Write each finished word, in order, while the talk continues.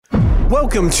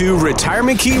Welcome to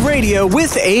Retirement Key Radio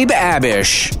with Abe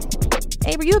Abish.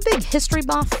 Abe, are you a big history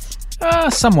buff?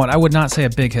 Somewhat. I would not say a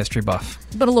big history buff.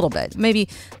 But a little bit. Maybe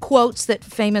quotes that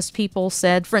famous people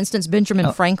said. For instance,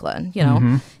 Benjamin Franklin,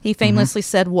 he famously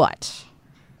said what?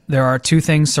 There are two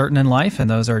things certain in life, and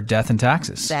those are death and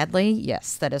taxes. Sadly,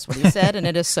 yes, that is what he said, and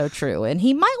it is so true. And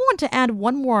he might want to add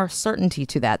one more certainty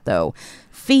to that, though.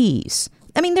 Fees.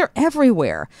 I mean, they're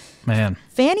everywhere. Man.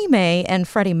 Fannie Mae and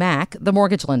Freddie Mac, the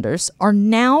mortgage lenders, are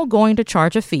now going to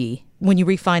charge a fee when you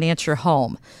refinance your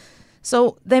home.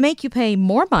 So they make you pay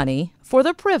more money for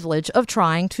the privilege of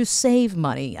trying to save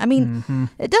money. I mean,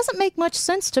 It doesn't make much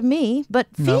sense to me, but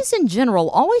fees in general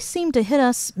always seem to hit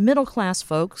us middle-class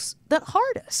folks the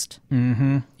hardest.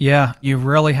 Yeah, you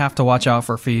really have to watch out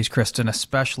for fees, Kristen,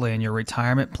 especially in your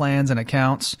retirement plans and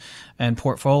accounts and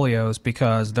portfolios,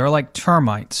 because they're like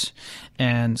termites.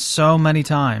 And so many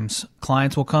times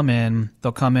clients will come in,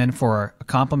 they'll come in for a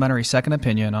complimentary second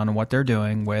opinion on what they're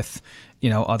doing with,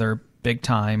 other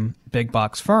big-time,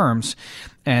 big-box firms,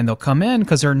 and they'll come in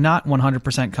because they're not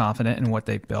 100% confident in what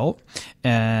they've built,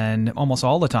 and almost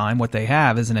all the time what they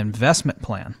have is an investment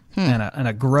plan and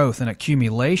a growth and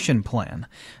accumulation plan.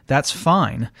 That's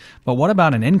fine, but what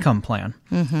about an income plan?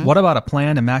 What about a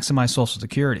plan to maximize Social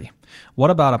Security?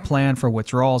 What about a plan for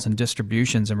withdrawals and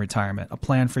distributions in retirement? A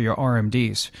plan for your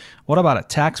RMDs? What about a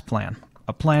tax plan?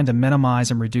 A plan to minimize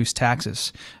and reduce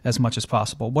taxes as much as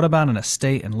possible? What about an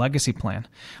estate and legacy plan?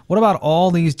 What about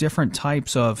all these different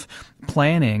types of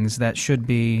plannings that should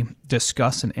be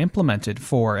discussed and implemented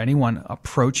for anyone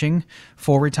approaching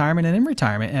full retirement and in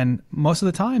retirement? And most of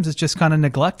the times it's just kind of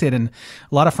neglected. And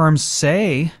a lot of firms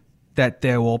say that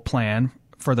they will plan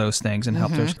for those things and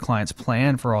help their clients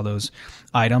plan for all those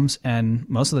items. And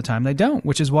most of the time they don't,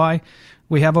 which is why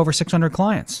we have over 600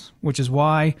 clients, which is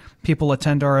why people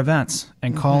attend our events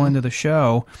and call into the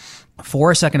show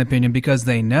for a second opinion, because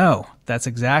they know that's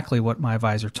exactly what my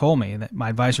advisor told me. That my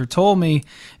advisor told me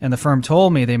and the firm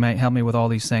told me they might help me with all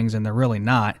these things, and they're really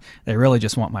not. They really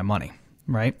just want my money,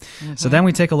 right? So then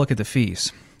we take a look at the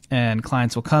fees, and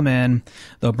clients will come in,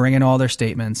 they'll bring in all their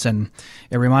statements, and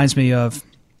it reminds me of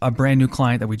a brand new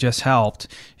client that we just helped.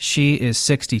 She is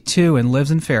 62 and lives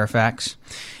in Fairfax,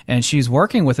 and she's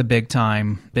working with a big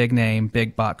time, big name,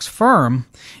 big box firm,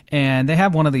 and they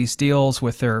have one of these deals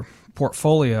with their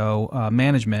portfolio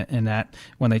management, in that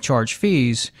when they charge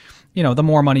fees, the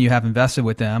more money you have invested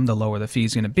with them, the lower the fee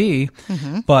is going to be.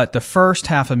 But the first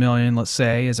 $500,000, let's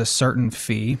say, is a certain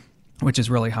fee, which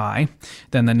is really high.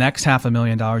 Then the next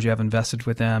 $500,000 you have invested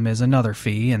with them is another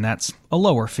fee, and that's a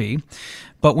lower fee.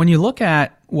 But when you look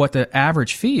at what the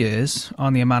average fee is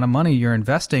on the amount of money you're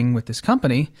investing with this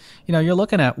company, you're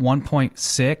looking at 1.6,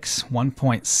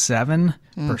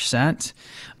 1.7%.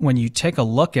 When you take a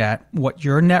look at what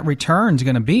your net return is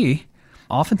going to be,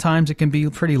 oftentimes it can be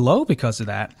pretty low because of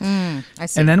that. I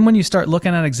see. And then when you start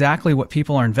looking at exactly what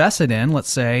people are invested in,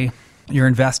 let's say you're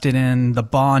invested in the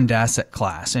bond asset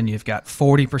class and you've got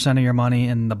 40% of your money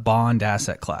in the bond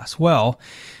asset class. Well,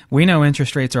 we know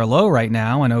interest rates are low right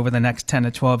now, and over the next 10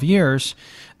 to 12 years,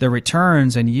 the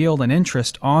returns and yield and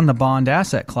interest on the bond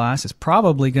asset class is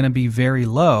probably going to be very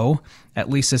low. At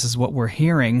least this is what we're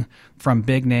hearing from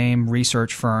big name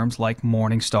research firms like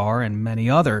Morningstar and many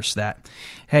others, that,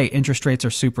 hey, interest rates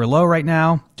are super low right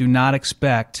now. Do not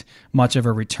expect much of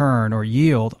a return or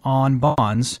yield on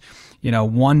bonds.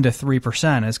 1 to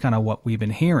 3% is kind of what we've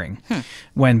been hearing.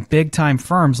 When big time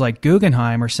firms like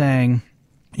Guggenheim are saying,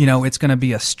 it's going to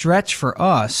be a stretch for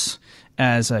us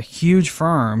as a huge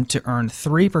firm to earn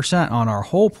 3% on our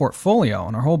whole portfolio,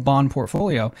 on our whole bond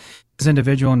portfolio, as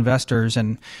individual investors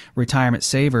and retirement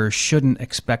savers shouldn't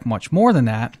expect much more than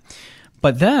that.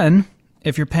 But then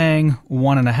if you're paying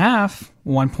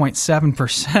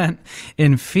 1.7%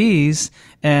 in fees,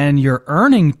 and you're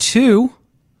earning 2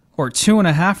 or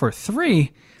 2.5 or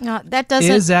 3, that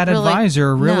doesn't is that really,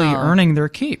 advisor really earning their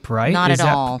keep, right? Not at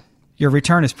all. Your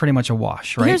return is pretty much a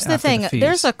wash, right? Here's the thing.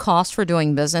 There's a cost for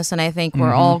doing business, and I think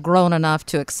we're all grown enough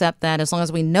to accept that as long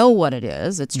as we know what it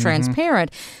is. It's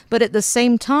transparent. But at the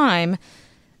same time,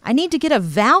 I need to get a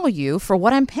value for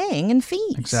what I'm paying in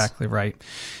fees. Exactly right.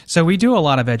 So we do a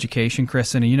lot of education,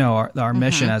 Kristen, and our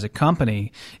mission as a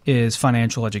company is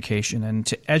financial education, and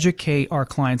to educate our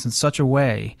clients in such a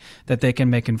way that they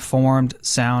can make informed,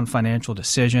 sound financial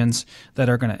decisions that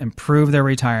are going to improve their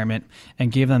retirement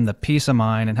and give them the peace of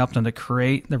mind and help them to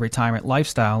create the retirement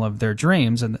lifestyle of their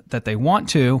dreams and that they want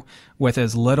to, with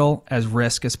as little as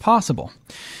risk as possible.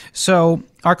 So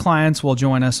our clients will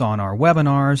join us on our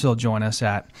webinars. They'll join us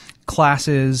at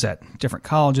classes at different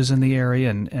colleges in the area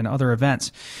and other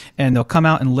events. And they'll come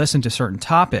out and listen to certain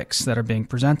topics that are being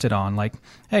presented on, like,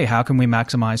 hey, how can we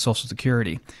maximize Social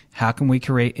Security? How can we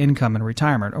create income in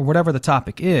retirement? Or whatever the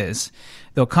topic is.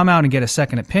 They'll come out and get a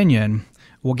second opinion.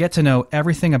 We'll get to know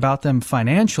everything about them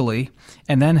financially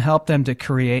and then help them to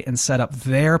create and set up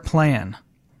their plan.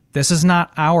 This is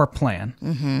not our plan.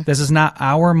 Mm-hmm. This is not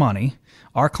our money.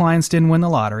 Our clients didn't win the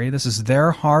lottery. This is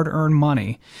their hard-earned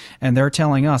money, and they're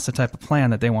telling us the type of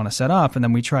plan that they want to set up, and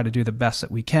then we try to do the best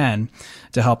that we can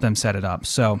to help them set it up.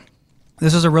 So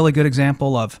this is a really good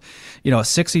example of, a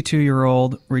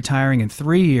 62-year-old retiring in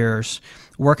 3 years,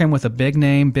 working with a big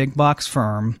name, big box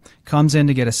firm, comes in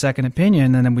to get a second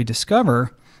opinion, and then we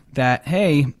discover that,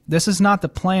 hey, this is not the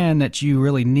plan that you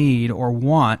really need or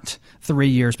want 3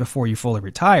 years before you fully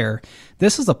retire.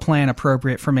 This is a plan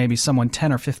appropriate for maybe someone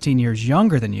 10 or 15 years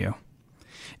younger than you.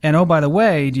 And oh, by the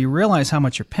way, do you realize how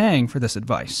much you're paying for this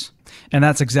advice? And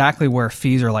that's exactly where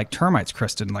fees are like termites,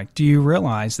 Kristen. Like, do you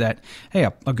realize that, hey,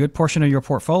 a good portion of your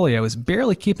portfolio is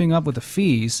barely keeping up with the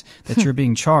fees that you're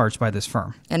being charged by this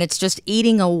firm? And it's just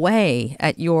eating away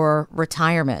at your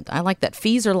retirement. I like that.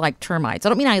 Fees are like termites. I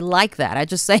don't mean I like that. I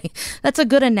just say that's a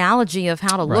good analogy of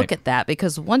how to look at that,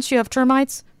 because once you have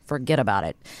termites, forget about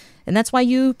it. And that's why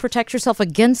you protect yourself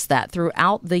against that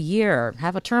throughout the year.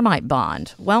 Have a termite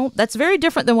bond. Well, that's very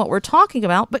different than what we're talking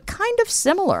about, but kind of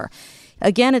similar.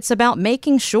 Again, it's about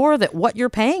making sure that what you're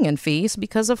paying in fees,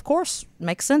 because of course, it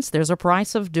makes sense. There's a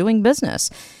price of doing business.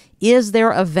 Is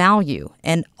there a value?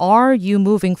 And are you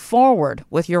moving forward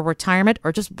with your retirement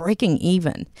or just breaking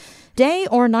even? Day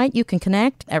or night, you can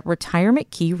connect at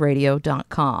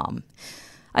retirementkeyradio.com.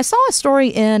 I saw a story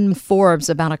in Forbes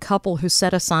about a couple who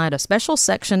set aside a special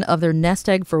section of their nest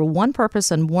egg for one purpose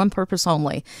and one purpose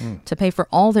only, to pay for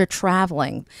all their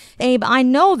traveling. Abe, I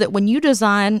know that when you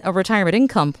design a retirement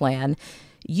income plan,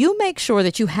 you make sure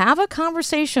that you have a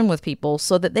conversation with people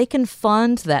so that they can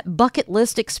fund that bucket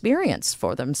list experience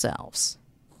for themselves.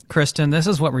 Kristen, this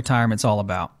is what retirement's all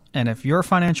about. And if your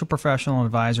financial professional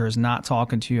advisor is not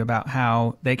talking to you about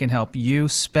how they can help you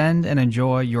spend and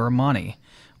enjoy your money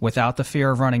without the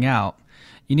fear of running out,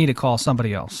 you need to call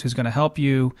somebody else who's going to help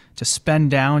you to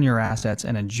spend down your assets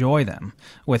and enjoy them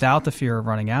without the fear of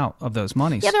running out of those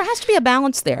monies. Yeah, there has to be a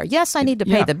balance there. Yes, I need to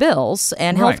pay the bills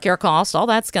and healthcare costs, all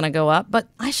that's going to go up, but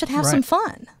I should have some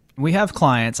fun. We have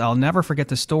clients, I'll never forget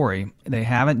the story. They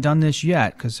haven't done this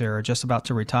yet because they're just about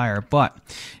to retire, but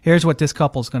here's what this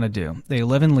couple's going to do. They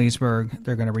live in Leesburg.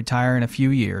 They're going to retire in a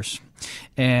few years,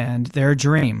 and their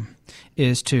dream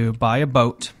is to buy a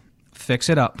boat, fix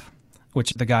it up,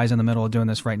 which the guy's in the middle of doing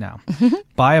this right now.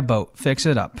 Buy a boat, fix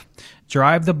it up,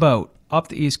 drive the boat up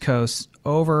the East Coast,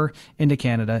 over into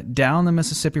Canada, down the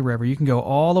Mississippi River. You can go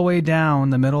all the way down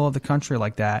the middle of the country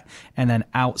like that, and then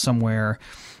out somewhere,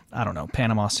 I don't know,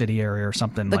 Panama City area or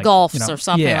something. The Gulfs or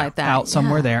something like that. Out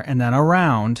somewhere there, and then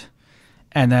around,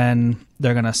 and then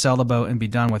they're going to sell the boat and be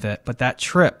done with it. But that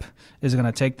trip is going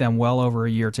to take them well over a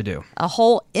year to do. A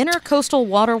whole intercoastal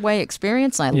waterway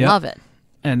experience. I love it.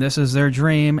 And this is their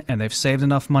dream, and they've saved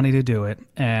enough money to do it.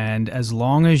 And as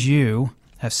long as you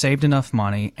have saved enough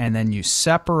money, and then you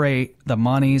separate the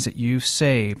monies that you've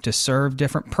saved to serve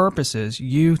different purposes,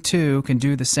 you too can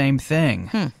do the same thing.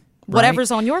 Right?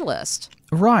 Whatever's on your list.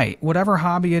 Right. Whatever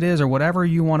hobby it is or whatever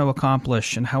you want to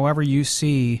accomplish, and however you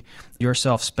see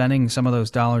yourself spending some of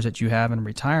those dollars that you have in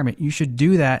retirement, you should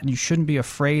do that, and you shouldn't be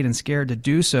afraid and scared to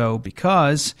do so,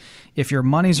 because if your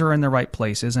monies are in the right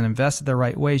places and invested the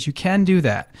right ways, you can do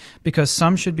that, because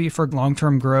some should be for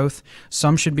long-term growth,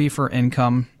 some should be for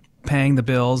income, paying the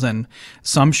bills, and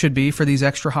some should be for these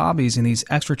extra hobbies and these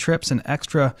extra trips and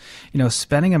extra,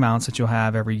 spending amounts that you'll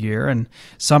have every year, and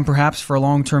some perhaps for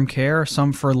long-term care,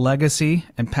 some for legacy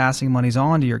and passing monies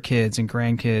on to your kids and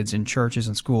grandkids and churches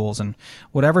and schools and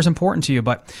whatever's important to you.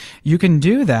 But you can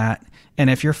do that,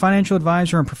 and if your financial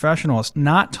advisor and professional is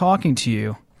not talking to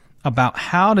you about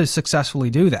how to successfully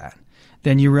do that,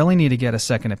 then you really need to get a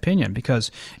second opinion, because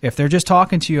if they're just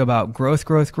talking to you about growth,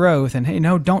 and hey,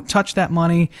 no, don't touch that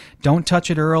money, don't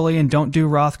touch it early, and don't do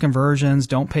Roth conversions,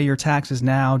 don't pay your taxes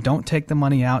now, don't take the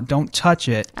money out, don't touch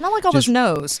it. I don't like all those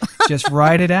no's. Just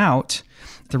write it out.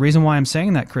 The reason why I'm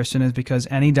saying that, Kristen, is because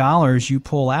any dollars you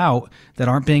pull out that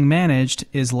aren't being managed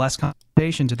is less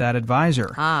compensation to that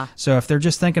advisor. So if they're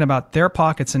just thinking about their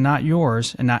pockets and not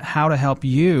yours, and not how to help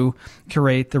you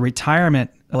create the retirement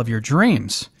of your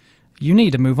dreams, you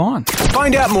need to move on.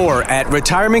 Find out more at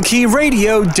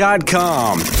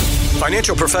retirementkeyradio.com.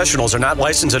 Financial professionals are not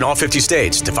licensed in all 50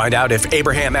 states. To find out if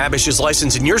Abraham Abish is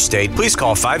licensed in your state, please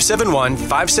call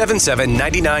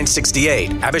 571-577-9968.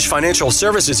 Abish Financial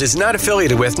Services is not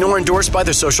affiliated with nor endorsed by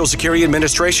the Social Security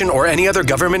Administration or any other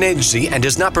government agency and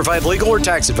does not provide legal or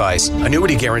tax advice.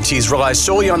 Annuity guarantees rely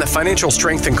solely on the financial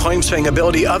strength and claims-paying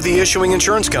ability of the issuing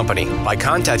insurance company. By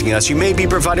contacting us, you may be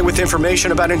provided with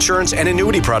information about insurance and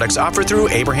annuity products offered through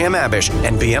Abraham Abish,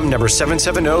 NBM number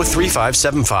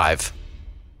 7703575.